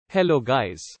Hello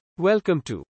guys. Welcome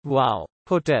to Wow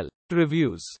Hotel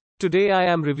Reviews. Today I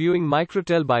am reviewing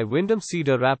Microtel by Wyndham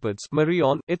Cedar Rapids,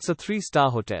 Marion. It's a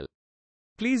 3-star hotel.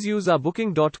 Please use our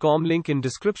booking.com link in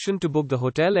description to book the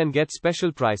hotel and get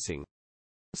special pricing.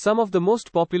 Some of the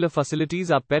most popular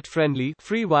facilities are pet-friendly,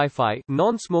 free Wi-Fi,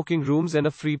 non-smoking rooms and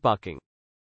a free parking.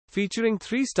 Featuring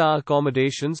 3-star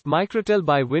accommodations, Microtel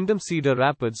by Wyndham Cedar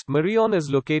Rapids, Marion is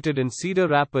located in Cedar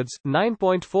Rapids,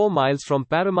 9.4 miles from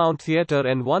Paramount Theatre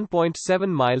and 1.7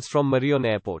 miles from Marion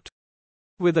Airport.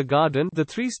 With a garden, the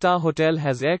 3-star hotel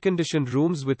has air-conditioned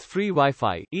rooms with free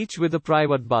Wi-Fi, each with a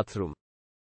private bathroom.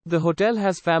 The hotel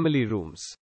has family rooms.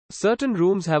 Certain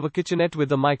rooms have a kitchenette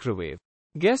with a microwave.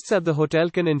 Guests at the hotel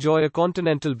can enjoy a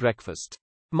continental breakfast.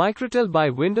 Microtel by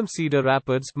Wyndham Cedar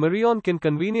Rapids, Marion can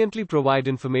conveniently provide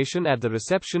information at the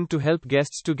reception to help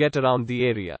guests to get around the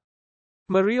area.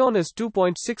 Marion is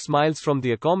 2.6 miles from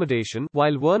the accommodation,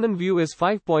 while Vernon View is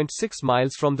 5.6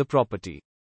 miles from the property.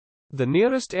 The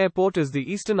nearest airport is the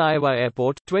Eastern Iowa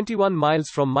Airport, 21 miles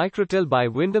from Microtel by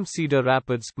Wyndham Cedar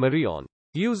Rapids, Marion.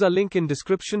 Use our link in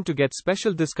description to get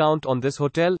special discount on this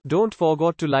hotel. Don't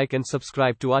forget to like and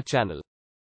subscribe to our channel.